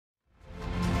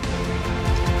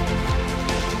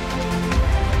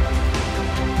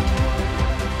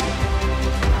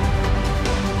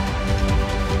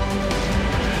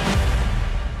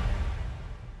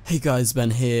Hey guys,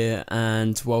 Ben here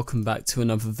and welcome back to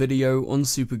another video on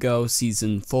Supergirl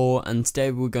Season 4, and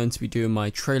today we're going to be doing my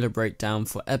trailer breakdown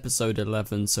for episode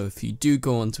 11, so if you do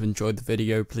go on to enjoy the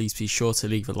video, please be sure to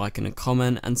leave a like and a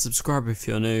comment and subscribe if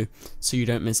you're new so you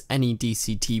don't miss any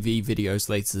DC TV videos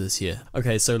later this year.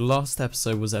 Okay, so last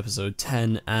episode was episode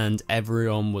 10 and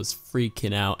everyone was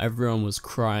freaking out, everyone was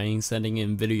crying, sending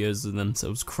in videos of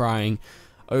themselves crying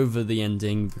over the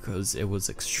ending because it was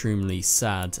extremely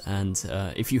sad. And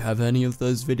if you have any of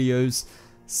those videos,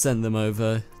 send them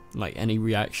over, like any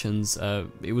reactions.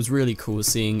 It was really cool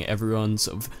seeing everyone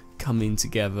sort of coming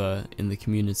together in the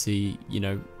community, you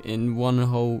know, in one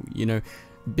whole, you know,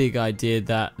 big idea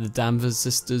that the Danvers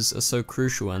sisters are so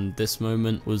crucial, and this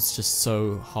moment was just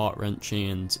so heart-wrenching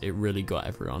and it really got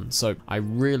everyone. So I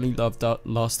really loved that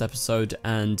last episode,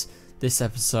 and this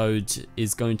episode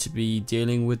is going to be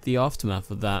dealing with the aftermath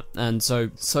of that. And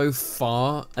so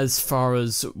far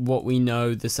as what we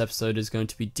know, this episode is going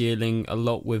to be dealing a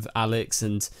lot with Alex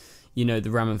and, you know,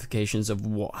 the ramifications of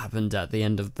what happened at the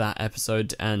end of that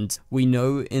episode. And we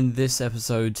know in this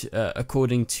episode,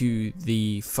 according to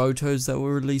the photos that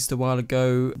were released a while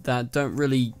ago, that don't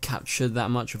really capture that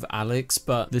much of Alex,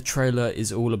 but the trailer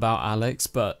is all about Alex.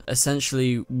 But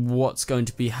essentially what's going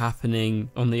to be happening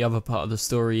on the other part of the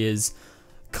story is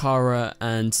Kara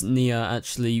and Nia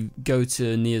actually go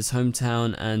to Nia's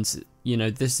hometown, and, you know,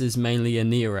 this is mainly a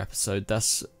Nia episode.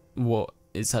 That's what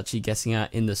it's actually getting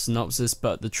at in the synopsis,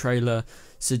 but the trailer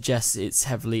suggests it's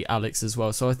heavily Alex as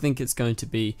well. So I think it's going to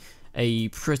be a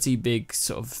pretty big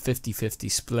sort of 50-50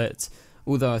 split,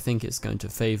 although I think it's going to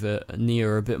favour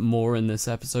Nia a bit more in this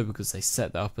episode because they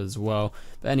set that up as well.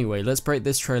 But anyway, let's break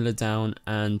this trailer down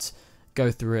and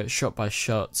go through it shot by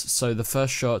shot. So the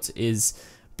first shot is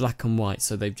black and white,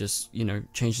 so they've just, you know,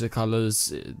 changed the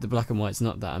colours. The black and white's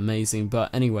not that amazing,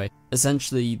 but anyway,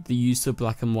 essentially the use of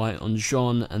black and white on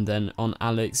Jean and then on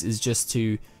Alex is just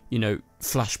to, you know,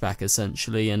 flashback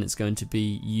essentially, and it's going to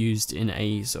be used in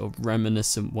a sort of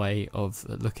reminiscent way of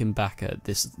looking back at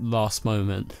this last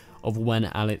moment of when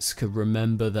Alex could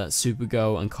remember that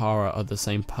Supergirl and Kara are the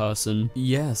same person.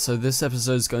 Yeah, so this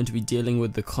episode is going to be dealing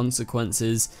with the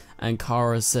consequences, and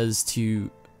Kara says to,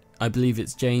 I believe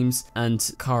it's James,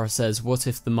 and Kara says, what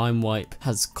if the mind wipe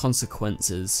has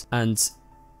consequences? And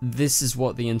this is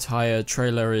what the entire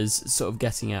trailer is sort of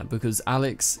getting at, because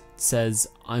Alex says,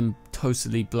 I'm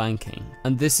totally blanking.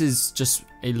 And this is just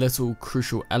a little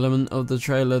crucial element of the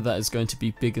trailer that is going to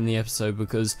be big in the episode,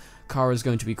 because Kara is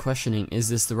going to be questioning, is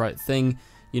this the right thing?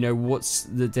 You know, what's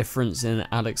the difference in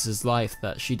Alex's life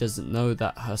that she doesn't know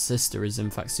that her sister is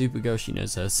in fact Supergirl? She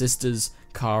knows her sister's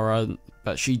Kara,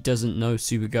 but she doesn't know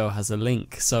Supergirl has a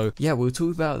link. So yeah, we'll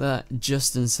talk about that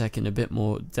just in a second, a bit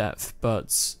more depth.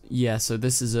 But yeah, so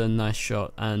this is a nice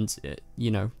shot, and it,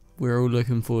 you know, we're all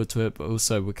looking forward to it, but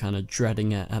also we're kind of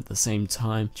dreading it at the same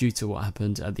time due to what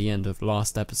happened at the end of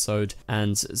last episode.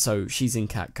 And so she's in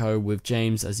Catco with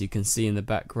James, as you can see in the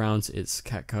background. It's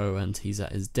Catco and he's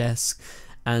at his desk.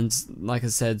 And like I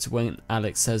said, when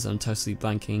Alex says I'm totally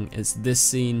blanking, it's this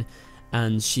scene,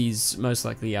 and she's most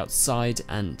likely outside,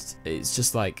 and it's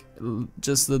just like,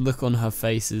 just the look on her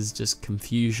face is just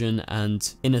confusion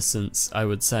and innocence, I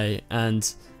would say.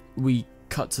 And we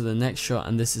cut to the next shot,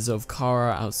 and this is of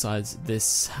Kara outside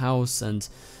this house, and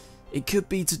it could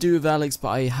be to do with Alex, but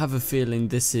I have a feeling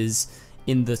this is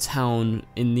in the town,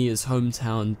 in Nia's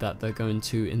hometown, that they're going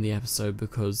to in the episode,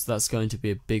 because that's going to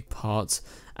be a big part.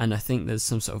 And I think there's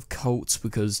some sort of cult,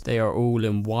 because they are all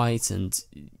in white, and,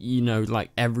 you know,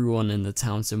 like everyone in the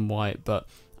town's in white. But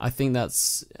I think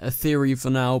that's a theory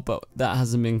for now, but that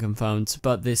hasn't been confirmed.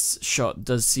 But this shot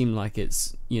does seem like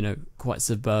it's, you know, quite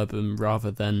suburban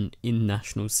rather than in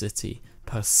National City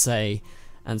per se.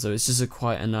 And so it's just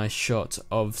quite a nice shot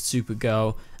of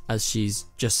Supergirl as she's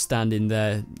just standing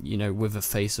there, you know, with a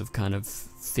face of kind of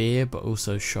fear but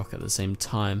also shock at the same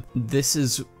time. This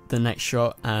is the next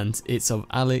shot, and it's of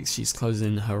Alex. She's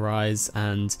closing her eyes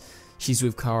and she's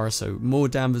with Kara, so more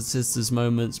Danvers sisters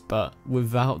moments, but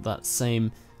without that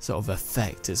same sort of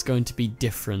effect. It's going to be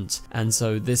different. And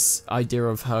so this idea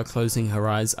of her closing her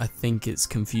eyes, I think it's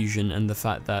confusion, and the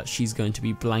fact that she's going to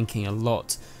be blanking a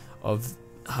lot of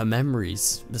her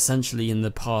memories essentially in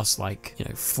the past, like, you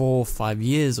know, 4 or 5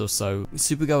 years or so.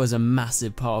 Supergirl is a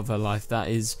massive part of her life. That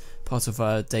is part of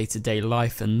her day-to-day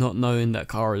life, and not knowing that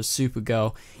Kara is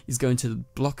Supergirl is going to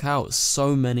block out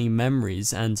so many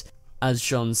memories. And as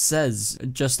Sean says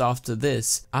just after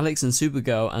this, Alex and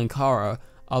Supergirl and Kara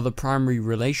are the primary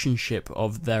relationship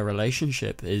of their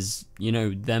relationship, is, you know,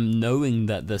 them knowing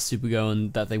that they're Supergirl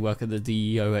and that they work at the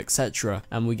DEO, etc.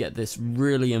 And we get this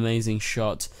really amazing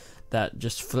shot that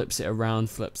just flips it around,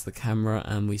 flips the camera,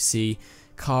 and we see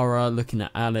Kara looking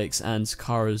at Alex, and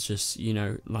Kara's just, you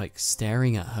know, like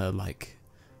staring at her like,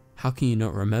 how can you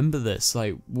not remember this?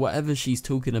 Like, whatever she's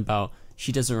talking about,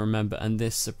 she doesn't remember, and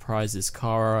this surprises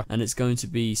Kara, and it's going to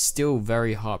be still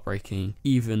very heartbreaking,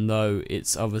 even though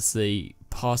it's obviously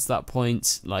past that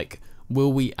point. Like,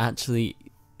 will we actually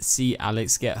see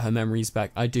Alex get her memories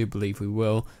back? I do believe we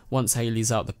will. Once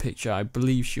Haley's out the picture, I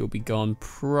believe she'll be gone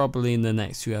probably in the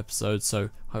next 2 episodes, so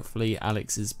hopefully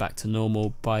Alex is back to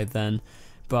normal by then.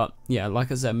 But yeah,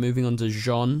 like I said, moving on to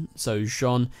Jean. So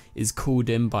Jean is called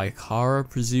in by Kara,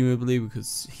 presumably,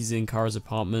 because he's in Kara's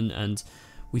apartment, and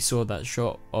we saw that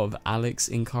shot of Alex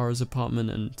in Kara's apartment,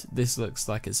 and this looks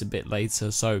like it's a bit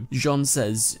later. So Jean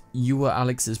says, "You were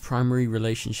Alex's primary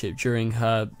relationship during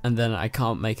her," and then I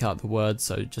can't make out the word,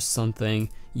 so just something,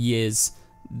 years.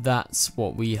 That's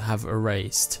what we have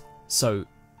erased. So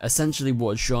essentially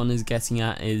what Jean is getting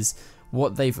at is,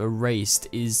 what they've erased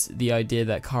is the idea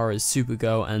that Kara is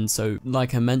Supergirl, and so,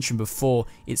 like I mentioned before,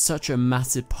 it's such a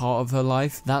massive part of her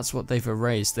life. That's what they've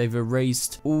erased. They've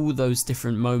erased all those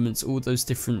different moments, all those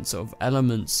different sort of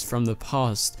elements from the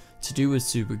past to do with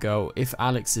Supergirl. If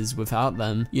Alex is without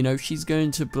them, you know, she's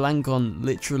going to blank on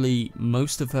literally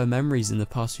most of her memories in the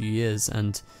past few years,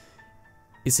 and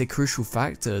it's a crucial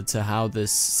factor to how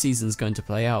this season's going to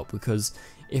play out, because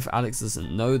if Alex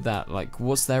doesn't know that, like,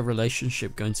 what's their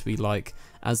relationship going to be like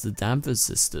as the Danvers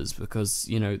sisters? Because,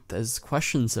 you know, there's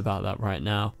questions about that right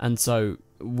now. And so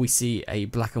we see a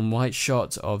black and white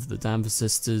shot of the Danvers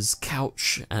sisters'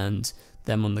 couch and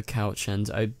them on the couch, and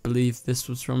I believe this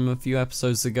was from a few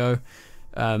episodes ago.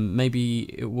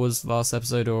 Maybe it was last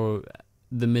episode or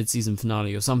the mid-season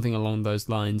finale or something along those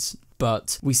lines.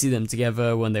 But we see them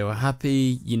together when they were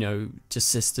happy, you know, just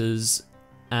sisters.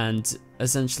 And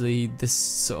essentially this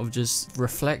sort of just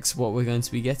reflects what we're going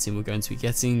to be getting. We're going to be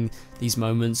getting these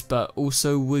moments, but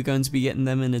also we're going to be getting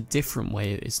them in a different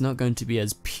way. It's not going to be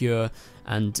as pure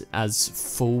and as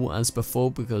full as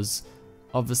before, because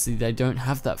obviously they don't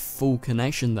have that full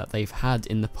connection that they've had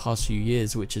in the past few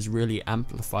years, which has really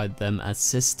amplified them as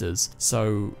sisters.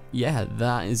 So yeah,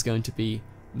 that is going to be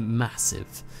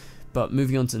massive. But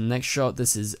moving on to the next shot,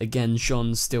 this is again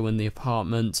Jean still in the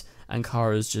apartment, and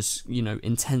Kara's just, you know,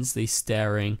 intensely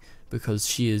staring because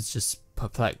she is just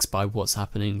perplexed by what's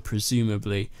happening,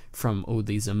 presumably from all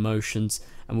these emotions.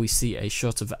 And we see a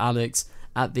shot of Alex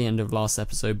at the end of last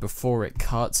episode before it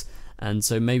cut, and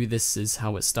so maybe this is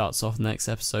how it starts off next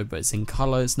episode, but it's in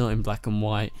color, it's not in black and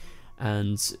white.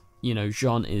 And, you know,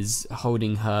 Jean is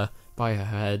holding her by her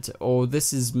head, or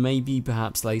this is maybe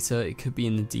perhaps later, it could be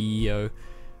in the DEO,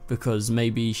 because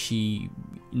maybe she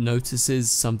notices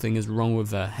something is wrong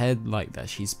with her head, like that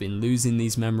she's been losing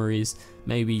these memories.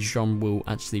 Maybe Jean will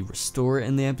actually restore it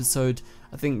in the episode.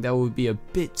 I think that would be a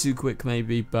bit too quick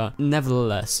maybe, but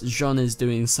nevertheless, Jean is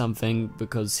doing something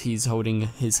because he's holding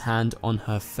his hand on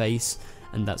her face,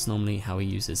 and that's normally how he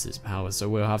uses his power, so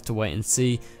we'll have to wait and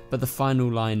see. But the final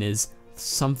line is,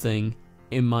 "Something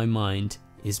in my mind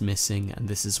is missing," and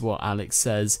this is what Alex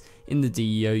says. In the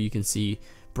DEO you can see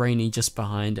Brainy just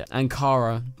behind, and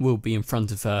Kara will be in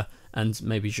front of her, and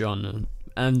maybe Jean,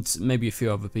 and maybe a few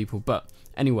other people. But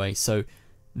anyway, so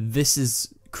this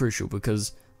is crucial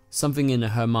because something in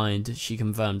her mind, she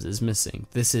confirms, is missing.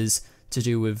 This is to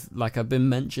do with, like I've been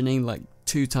mentioning like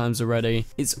 2 times already,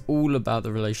 it's all about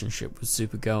the relationship with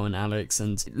Supergirl and Alex,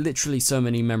 and literally so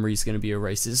many memories going to be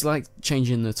erased. It's like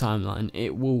changing the timeline.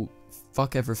 It will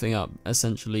fuck everything up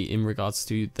essentially in regards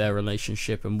to their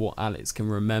relationship and what Alex can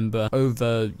remember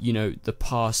over, you know, the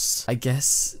past. I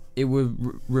guess it would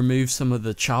remove some of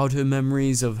the childhood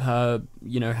memories of her,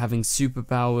 you know, having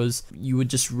superpowers. You would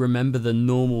just remember the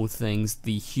normal things,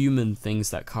 the human things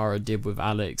that Kara did with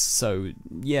Alex. So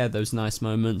yeah, those nice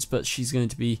moments, but she's going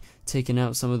to be taking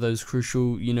out some of those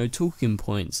crucial, you know, talking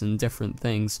points and different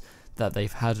things that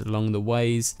they've had along the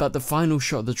ways. But the final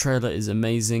shot of the trailer is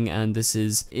amazing, and this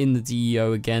is in the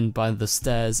DEO again by the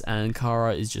stairs, and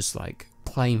Kara is just like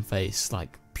plain face,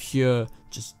 like pure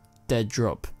just dead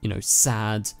drop, you know,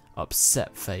 sad,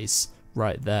 upset face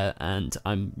right there. And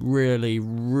I'm really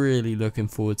looking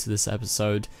forward to this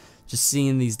episode, just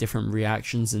seeing these different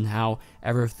reactions and how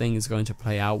everything is going to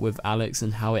play out with Alex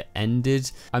and how it ended.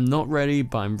 I'm not ready,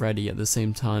 but I'm ready at the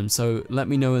same time. So let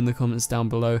me know in the comments down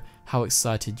below how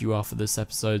excited you are for this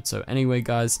episode. So anyway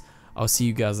guys, I'll see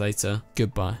you guys later.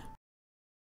 Goodbye.